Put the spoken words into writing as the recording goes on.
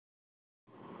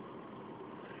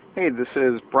Hey, this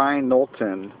is Brian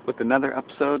Knowlton with another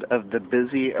episode of The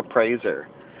Busy Appraiser.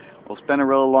 Well, it's been a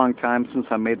really long time since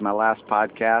I made my last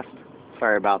podcast.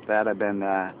 Sorry about that. I've been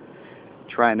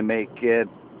trying to make it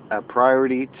a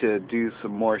priority to do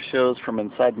some more shows from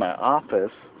inside my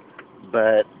office,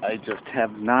 but I just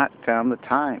have not found the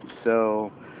time.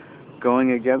 So,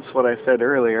 going against what I said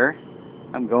earlier,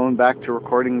 I'm going back to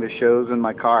recording the shows in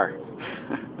my car.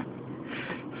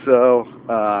 so,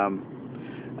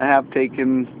 I have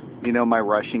taken, my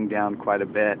rushing down quite a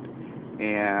bit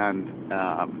and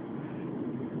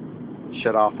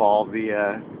shut off all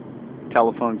the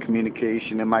telephone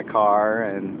communication in my car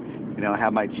and,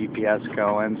 have my GPS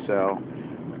going. So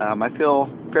I feel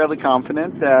fairly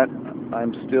confident that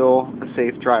I'm still a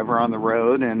safe driver on the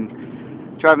road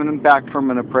and driving back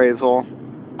from an appraisal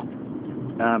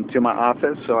to my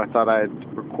office. So I thought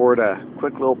I'd record a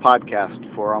quick little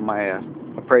podcast for all my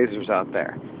appraisers out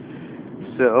there.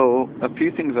 So a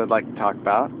few things I'd like to talk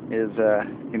about is,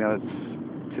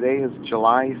 today is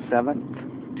July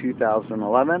 7th,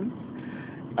 2011.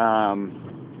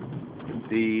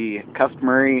 The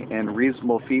customary and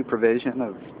reasonable fee provision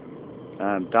of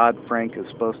Dodd-Frank is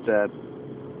supposed to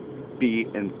be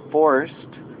enforced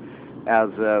as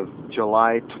of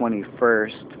July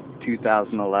 21st,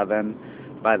 2011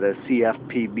 by the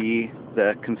CFPB,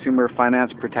 the Consumer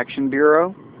Finance Protection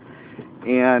Bureau,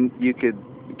 and you could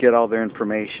get all their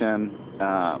information,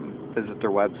 visit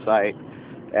their website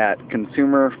at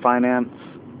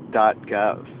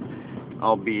consumerfinance.gov.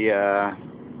 I'll be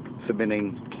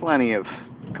submitting plenty of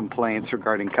complaints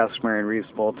regarding customary and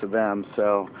reasonable to them,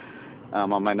 so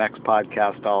on my next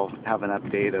podcast I'll have an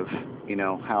update of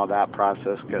how that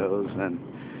process goes and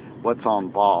what's all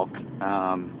involved.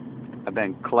 I've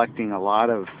been collecting a lot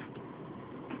of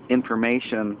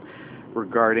information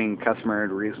regarding customary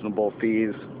and reasonable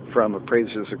fees from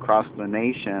appraisers across the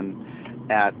nation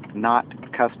at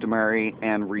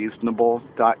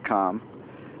notcustomaryandreasonable.com.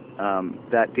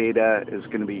 That data is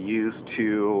going to be used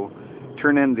to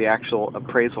turn in the actual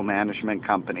appraisal management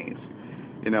companies.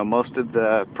 Most of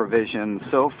the provisions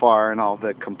so far and all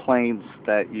the complaints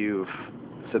that you've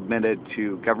submitted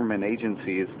to government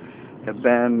agencies have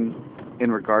been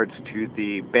in regards to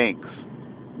the banks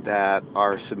that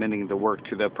are submitting the work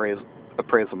to the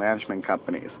appraisal management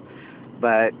companies.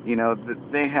 But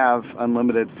they have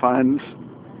unlimited funds,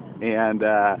 and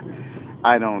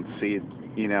I don't see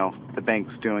the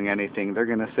banks doing anything. They're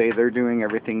going to say they're doing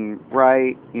everything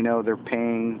right. They're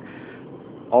paying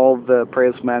all the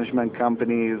appraisal management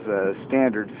companies a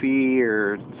standard fee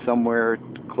or somewhere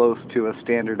close to a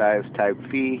standardized type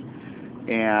fee,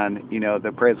 and the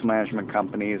appraisal management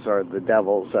companies are the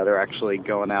devils that are actually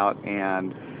going out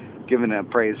and giving an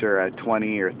appraiser a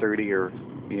 20 or 30 or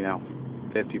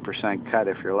 50% cut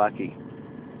if you're lucky.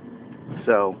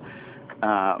 So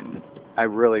I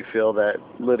really feel that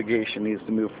litigation needs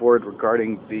to move forward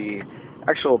regarding the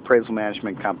actual appraisal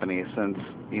management company, since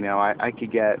I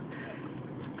could get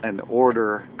an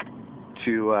order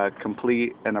to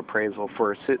complete an appraisal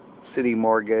for a city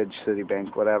mortgage,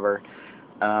 Citibank, whatever,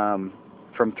 from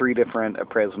 3 different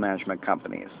appraisal management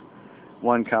companies.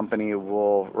 One company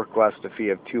will request a fee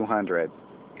of $200,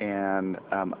 and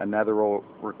another will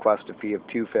request a fee of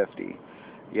 $250.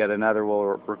 Yet another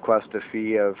will request a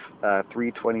fee of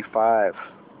 $325.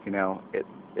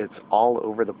 It's all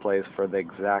over the place for the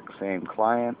exact same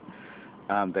client,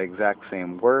 the exact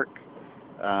same work.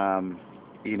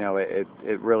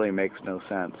 It really makes no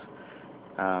sense.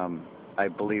 I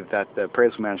believe that the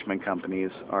appraisal management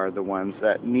companies are the ones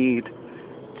that need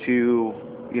to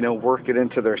work it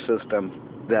into their system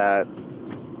that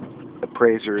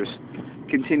appraisers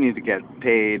continue to get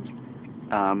paid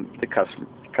the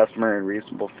customer and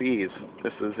reasonable fees.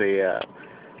 This is a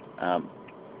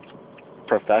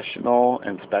professional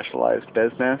and specialized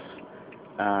business.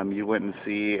 You wouldn't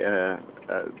see a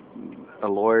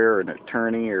lawyer or an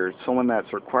attorney or someone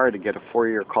that's required to get a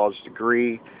 4-year college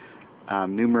degree,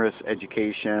 numerous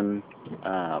education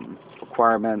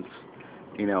requirements,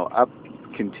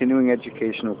 continuing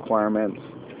education requirements,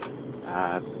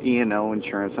 E&O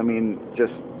insurance. I mean,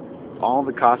 just all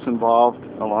the costs involved,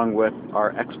 along with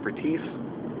our expertise.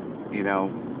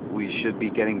 We should be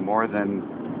getting more than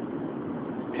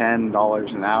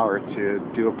 $10 an hour to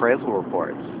do appraisal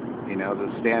reports. The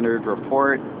standard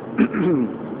report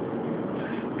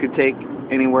could take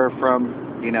anywhere from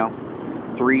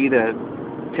 3 to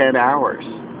 10 hours,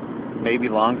 maybe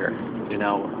longer.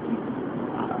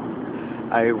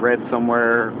 I read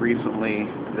somewhere recently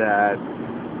that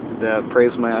the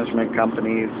appraisal management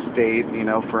companies state,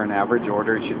 for an average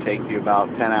order, it should take you about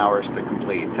 10 hours to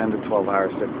complete, 10 to 12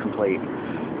 hours to complete.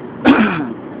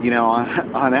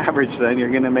 on average, then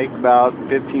you're going to make about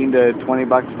 15 to 20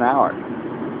 bucks an hour.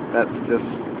 That's just,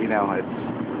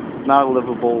 it's not a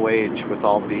livable wage with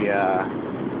all the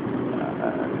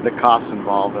costs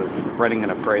involved of running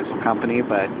an appraisal company.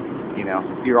 But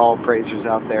you're all appraisers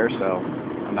out there, so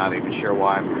I'm not even sure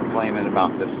why I'm complaining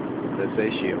about this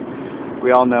issue.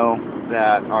 We all know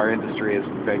that our industry has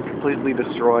been completely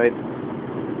destroyed.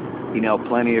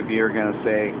 Plenty of you are going to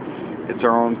say it's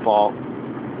our own fault,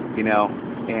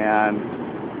 and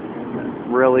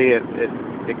really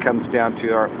it comes down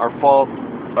to our fault.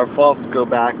 Our faults go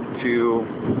back to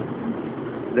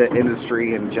the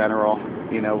industry in general.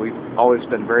 We've always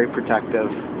been very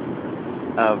protective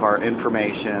of our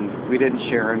information. We didn't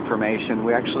share information.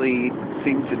 We actually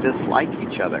seemed to dislike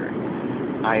each other.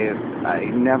 I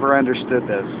never understood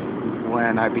this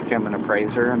when I became an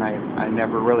appraiser, and I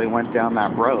never really went down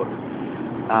that road.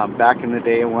 Back in the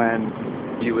day when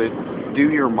you would do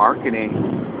your marketing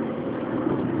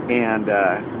and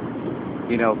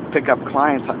pick up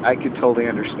clients, I could totally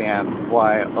understand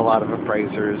why a lot of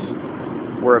appraisers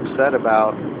were upset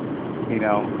about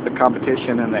the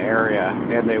competition in the area,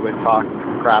 and they would talk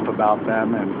crap about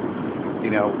them and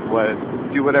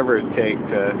would do whatever it take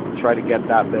to try to get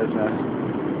that business.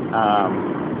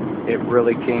 It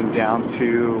really came down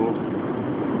to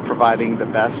providing the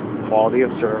best quality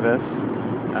of service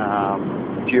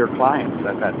to your clients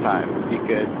at that time. You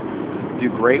could do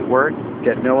great work,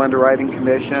 get no underwriting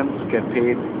commissions, get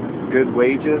paid good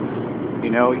wages.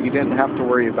 You didn't have to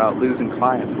worry about losing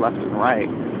clients left and right.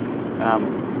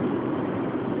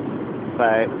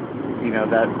 But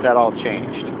that all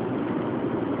changed,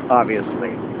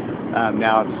 obviously.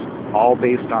 Now it's all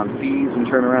based on fees and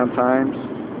turnaround times.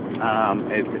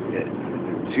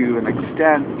 To an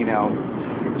extent,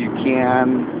 you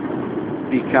can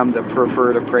become the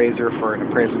preferred appraiser for an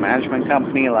appraisal management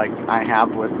company, like I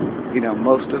have with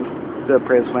most of the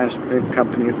appraisal management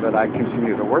companies that I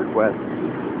continue to work with.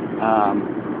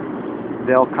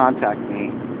 They'll contact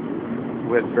me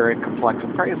with very complex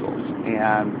appraisals,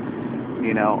 and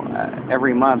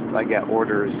every month I get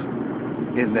orders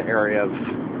in the area of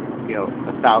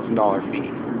 $1,000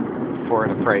 fee for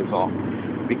an appraisal,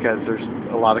 because there's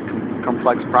a lot of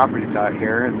complex properties out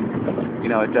here, and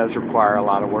it does require a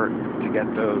lot of work to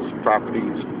get those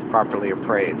properties properly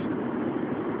appraised.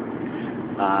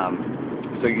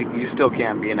 So you still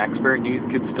can be an expert, and you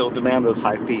could still demand those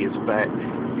high fees, but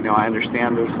I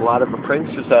understand there's a lot of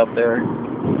appraisers out there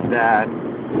that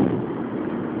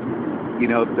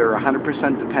they're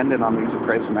 100% dependent on these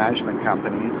appraisal management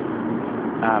companies.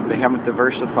 They haven't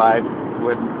diversified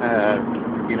with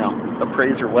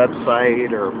appraiser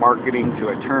website or marketing to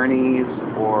attorneys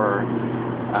or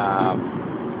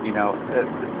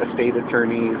estate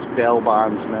attorneys, bail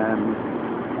bondsmen,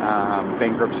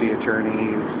 bankruptcy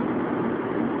attorneys,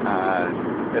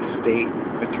 estate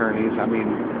attorneys. I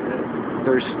mean,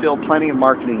 there's still plenty of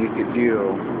marketing you could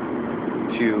do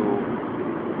to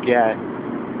get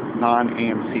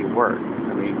non-AMC work.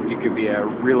 I mean, you could be a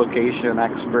relocation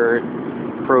expert,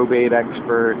 probate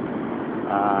expert.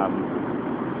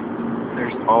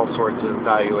 There's all sorts of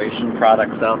valuation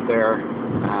products out there.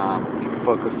 You can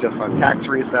focus just on tax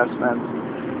reassessments.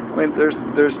 I mean,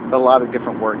 there's a lot of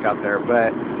different work out there,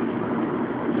 but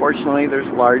fortunately, there's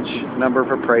a large number of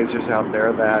appraisers out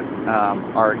there that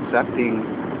are accepting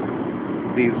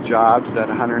these jobs at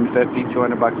 $150,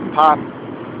 $200 a pop,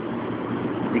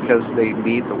 because they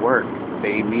need the work.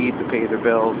 They need to pay their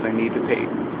bills. They need to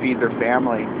feed their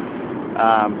family.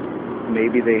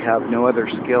 Maybe they have no other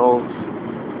skills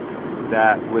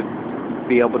that would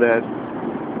be able to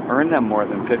earn them more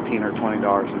than $15 or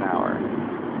 $20 an hour.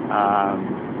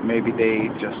 Maybe they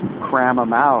just cram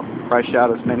them out, rush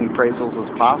out as many appraisals as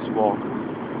possible,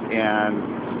 and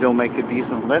still make a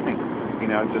decent living.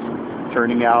 Just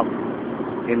turning out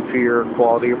inferior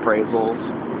quality appraisals,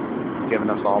 giving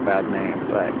us all bad names.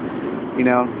 But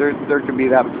there could be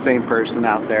that same person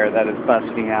out there that is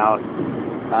busting out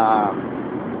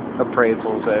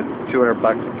appraisals at $200 a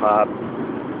pop,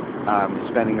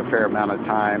 spending a fair amount of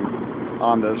time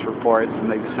on those reports, and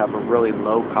they just have a really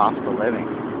low cost of living.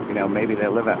 Maybe they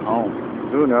live at home.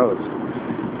 Who knows?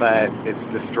 But it's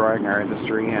destroying our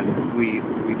industry, and we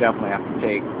definitely have to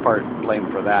take part in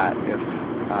blame for that if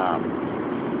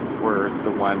we're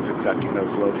the ones accepting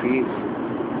those low fees.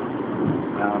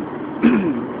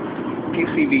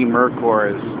 PCV Mercor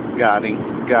has got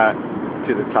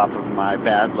to the top of my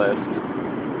bad list.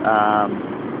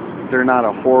 They're not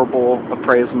a horrible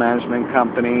appraisal management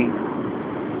company.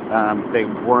 They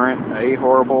weren't a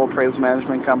horrible appraisal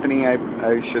management company. I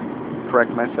should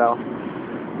correct myself.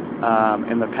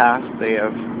 In the past, they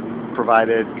have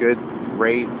provided good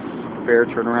rates fair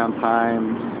turnaround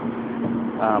times,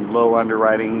 low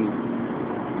underwriting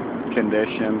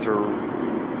conditions or,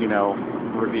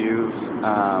 reviews.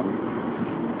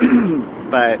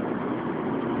 But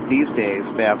these days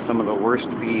they have some of the worst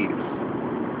fees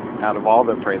out of all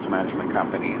the appraisal management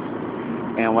companies.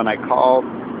 And when I called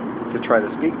to try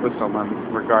to speak with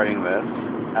someone regarding this,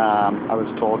 I was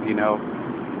told,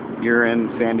 you're in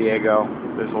San Diego,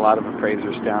 there's a lot of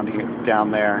appraisers down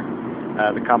there.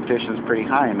 The competition is pretty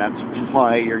high, and that's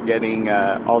why you're getting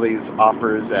all these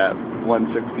offers at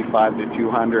 165 to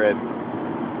 200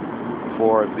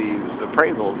 for these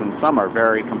appraisals, and some are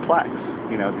very complex.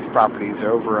 These properties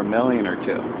are over $1 million or $2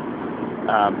 million.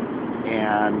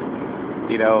 And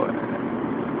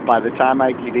by the time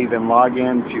I could even log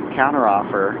in to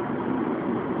counteroffer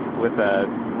with a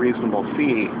reasonable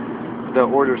fee, the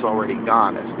order's already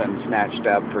gone. It's been snatched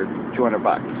up for $200,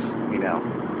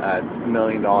 a $1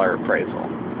 million appraisal.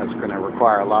 That's going to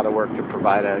require a lot of work to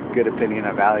provide a good opinion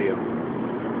of value.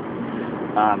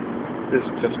 This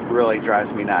just really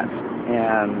drives me nuts.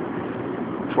 And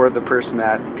for the person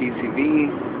at PCV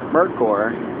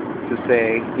Mercor to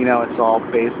say, it's all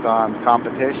based on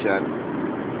competition,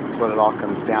 that's what it all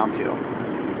comes down to.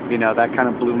 That kind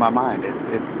of blew my mind.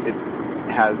 It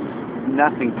has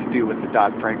nothing to do with the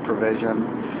Dodd-Frank provision.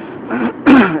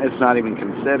 It's not even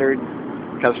considered.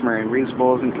 Customary and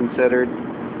reasonable isn't considered.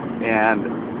 And,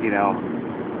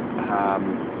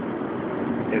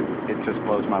 it just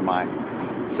blows my mind.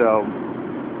 So,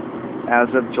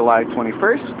 as of July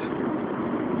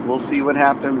 21st, we'll see what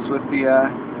happens with the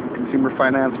Consumer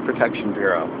Finance Protection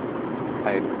Bureau.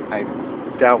 I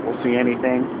doubt we'll see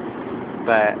anything,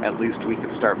 but at least we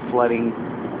could start flooding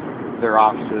their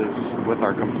offices with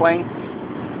our complaints.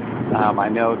 I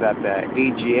know that the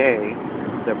AGA,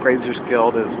 the Appraisers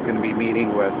Guild, is going to be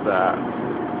meeting with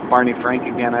Barney Frank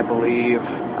again, I believe.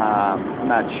 I'm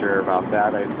not sure about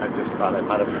that. I just thought I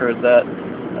might have heard that.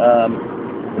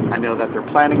 I know that they're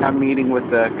planning on meeting with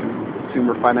the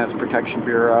Consumer Finance Protection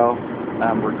Bureau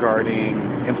regarding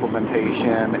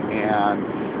implementation, and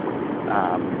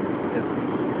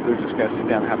they're just going to sit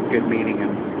down and have a good meeting,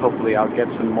 and hopefully I'll get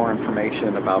some more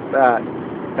information about that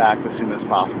back as soon as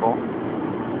possible.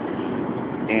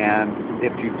 And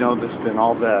if you've noticed in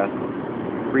all the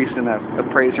recent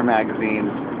Appraiser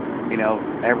magazines,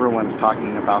 everyone's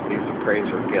talking about these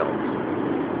Appraiser guilds.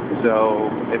 So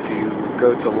if you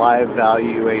go to Live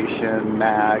Valuation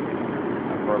Mag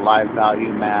or Live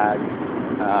Value Mag,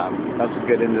 that's a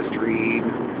good industry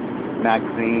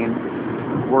magazine.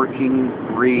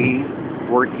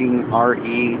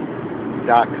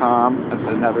 WorkingRE.com, that's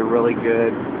another really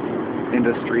good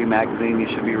industry magazine you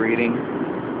should be reading.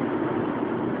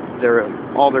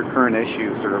 All their current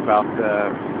issues are about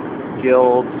the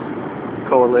guilds,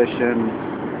 coalitions,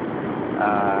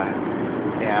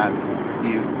 and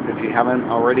if you haven't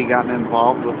already gotten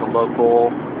involved with a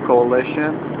local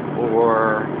coalition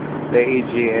or the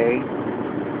AGA,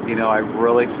 I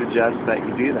really suggest that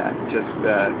you do that. Just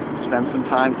spend some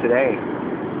time today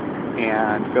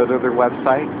and go to their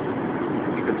website.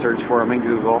 You can search for them in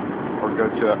Google or go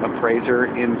to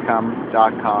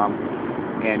appraiserincome.com,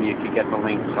 and you can get the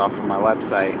links off of my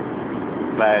website.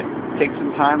 But take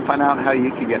some time, find out how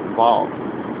you can get involved.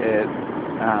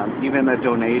 Even a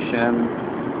donation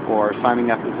or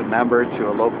signing up as a member to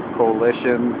a local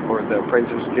coalition or the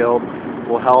Appraisers Guild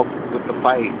will help with the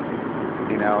fight,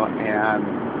 and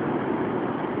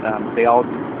they all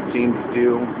seem to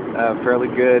do a fairly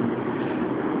good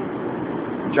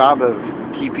job of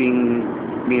keeping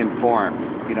me informed.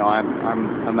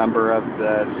 I'm a member of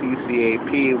the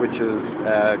CCAP, which is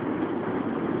a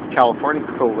California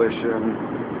coalition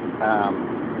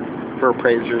for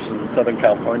appraisers in Southern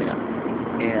California.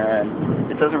 And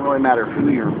it doesn't really matter who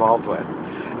you're involved with.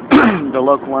 The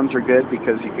local ones are good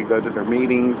because you can go to their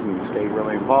meetings and stay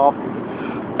really involved.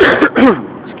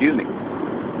 Excuse me.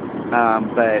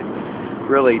 But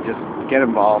really just get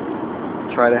involved,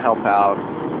 try to help out,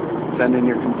 send in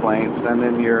your complaints, send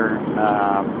in your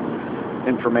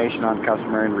information on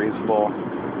Customary and Reasonable.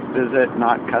 Visit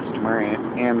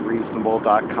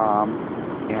notcustomaryandreasonable.com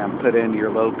and put in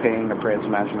your low-paying appraisal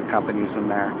management companies in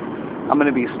there. I'm going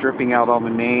to be stripping out all the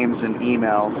names and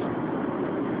emails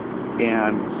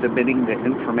and submitting the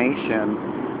information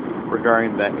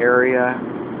regarding the area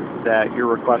that you're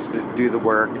requested to do the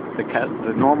work,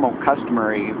 the normal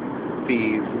customary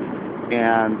fees,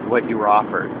 and what you were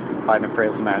offered by an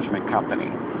appraisal management company.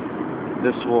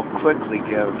 This will quickly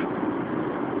give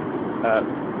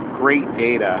great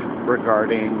data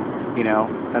regarding,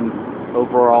 an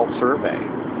overall survey.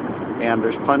 And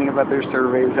there's plenty of other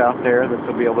surveys out there that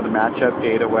they'll be able to match up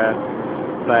data with,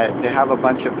 but to have a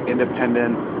bunch of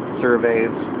independent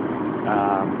surveys,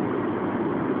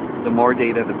 the more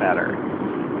data the better.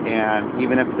 And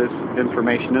even if this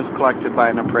information is collected by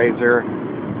an appraiser,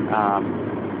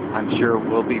 I'm sure it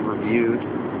will be reviewed,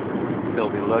 it'll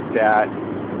be looked at,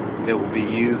 it will be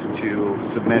used to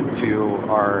submit to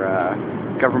our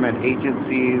government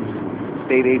agencies,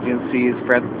 state agencies,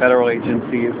 federal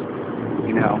agencies.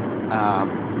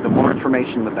 The more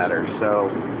information the better. So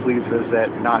please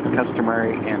visit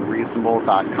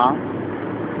notcustomaryandreasonable.com.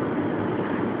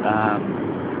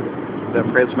 The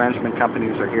appraisal management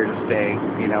companies are here to stay.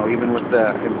 Even with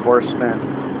the enforcement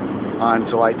on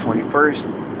July 21st,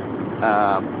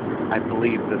 I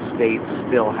believe the states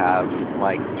still have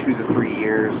like 2 to 3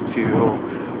 years to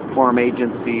form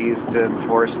agencies to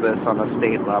enforce this on the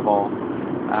state level.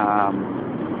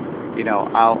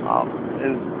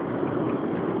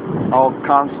 I'll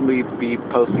constantly be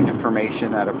posting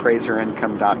information at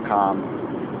appraiserincome.com,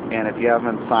 and if you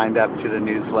haven't signed up to the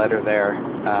newsletter there,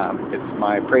 it's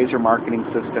my appraiser marketing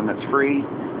system. It's free.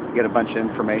 You get a bunch of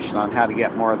information on how to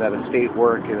get more of that estate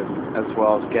work, as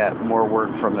well as get more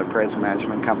work from the appraisal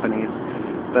management companies.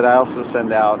 But I also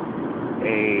send out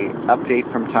a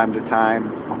update from time to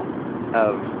time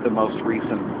of the most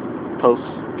recent posts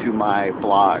to my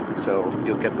blog. So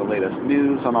you'll get the latest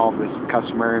news on all this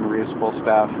customer and reasonable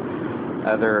stuff,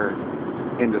 other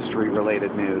industry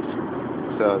related news.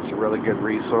 So it's a really good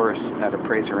resource at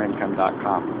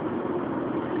appraiserincome.com.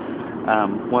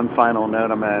 One final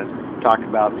note I'm going to talk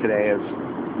about today is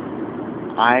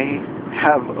I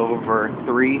have over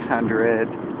 300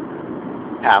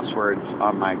 passwords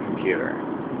on my computer.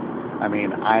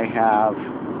 I have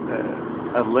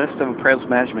a list of appraisal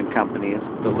management companies.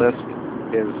 The list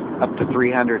is up to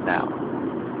 300 now.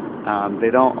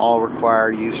 They don't all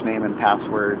require username and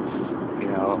passwords.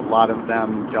 A lot of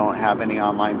them don't have any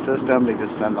online system. They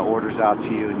just send the orders out to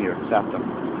you and you accept them.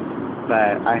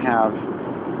 But I have,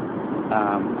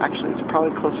 actually it's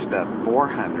probably closer to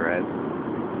 400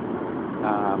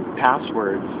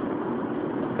 passwords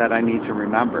that I need to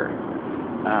remember.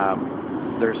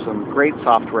 There's some great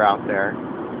software out there.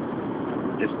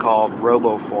 It's called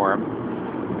RoboForm,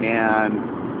 and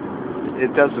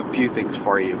it does a few things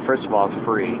for you. First of all, it's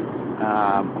free.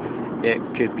 It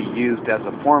could be used as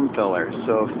a form filler.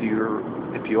 So if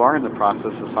you are in the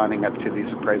process of signing up to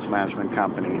these appraisal management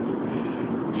companies,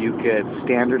 you could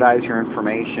standardize your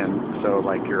information. So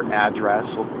like your address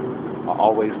will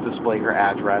always display your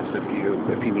address if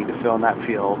you need to fill in that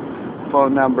field.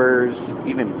 Phone numbers,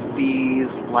 even fees,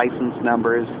 license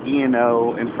numbers,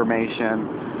 E&O information.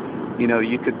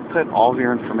 You could put all of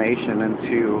your information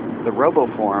into the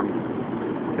RoboForm.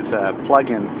 It's a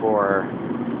plugin for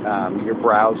your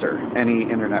browser, any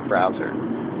internet browser.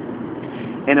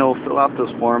 And it will fill out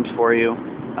those forms for you.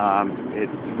 It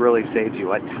really saves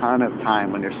you a ton of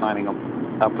time when you're signing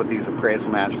up with these appraisal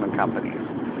management companies.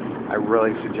 I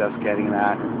really suggest getting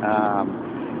that.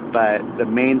 But the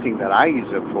main thing that I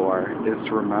use it for is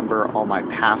to remember all my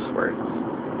passwords.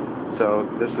 So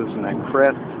this is an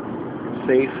encrypt,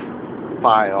 safe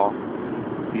file.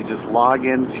 You just log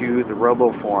into the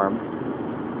RoboForm,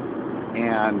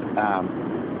 and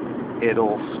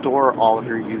it'll store all of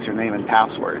your username and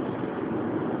passwords.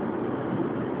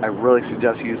 I really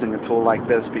suggest using a tool like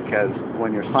this because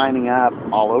when you're signing up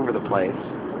all over the place,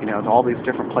 to all these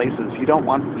different places, you don't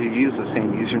want to use the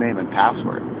same username and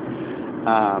password.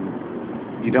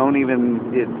 You don't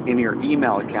even, in your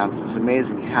email accounts, it's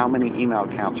amazing how many email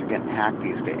accounts are getting hacked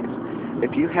these days.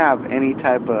 If you have any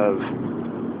type of,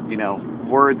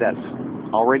 word that's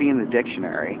already in the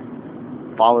dictionary,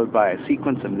 followed by a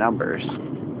sequence of numbers,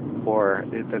 or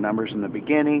the numbers in the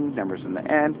beginning, numbers in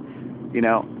the end,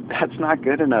 that's not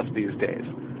good enough these days.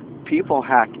 People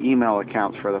hack email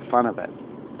accounts for the fun of it,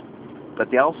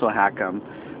 but they also hack them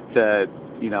to,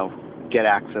 get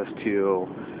access to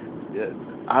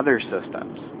other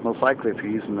systems. Most likely if you're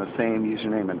using the same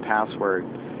username and password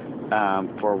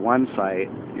for one site,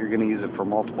 you're going to use it for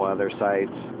multiple other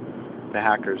sites. The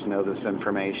hackers know this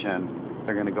information.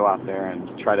 They're going to go out there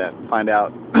and try to find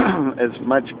out as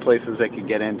much places they can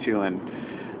get into and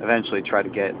eventually try to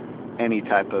get any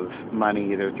type of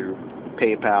money either through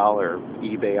PayPal or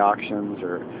eBay auctions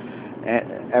or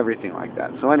everything like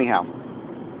that. So anyhow,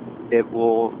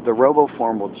 the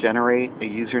RoboForm will generate a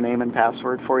username and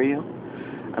password for you.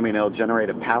 It'll generate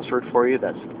a password for you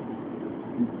that's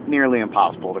nearly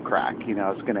impossible to crack.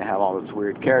 It's going to have all those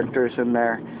weird characters in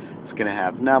there. It's going to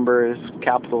have numbers,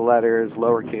 capital letters,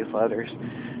 lowercase letters.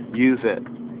 Use it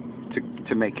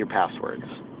to make your passwords.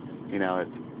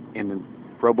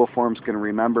 RoboForm's going to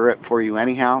remember it for you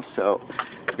anyhow, so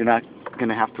you're not going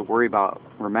to have to worry about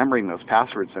remembering those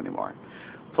passwords anymore.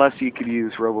 Plus, you could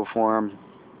use RoboForm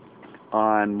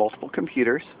on multiple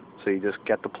computers. So you just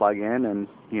get the plug-in and,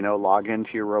 log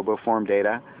into your RoboForm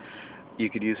data. You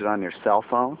could use it on your cell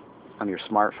phone, on your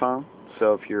smartphone.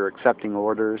 So if you're accepting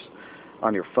orders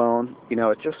on your phone,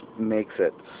 it just makes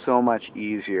it so much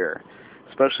easier,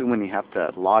 especially when you have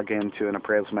to log into an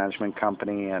appraisal management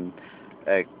company and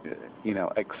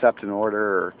accept an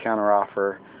order or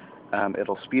counteroffer.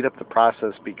 It'll speed up the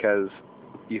process because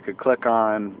you could click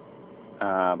on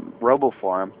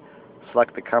RoboForm,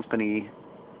 select the company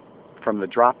from the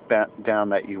drop down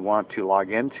that you want to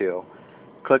log into,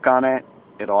 click on it,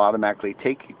 it'll automatically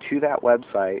take you to that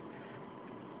website,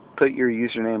 put your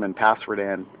username and password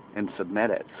in, and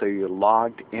submit it. So you're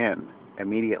logged in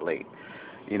immediately.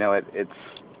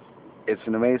 It's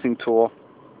an amazing tool.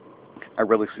 I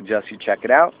really suggest you check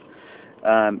it out.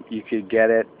 You could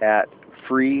get it at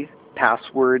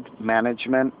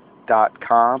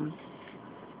freepasswordmanagement.com.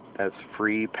 That's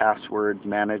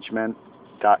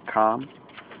freepasswordmanagement.com.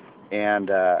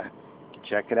 And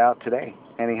check it out today.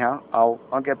 Anyhow,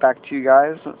 I'll get back to you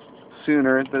guys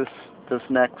sooner this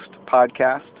next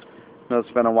podcast. I know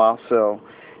it's been a while, so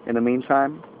in the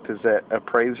meantime, visit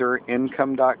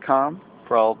appraiserincome.com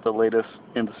for all the latest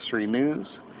industry news,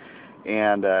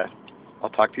 and I'll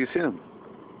talk to you soon.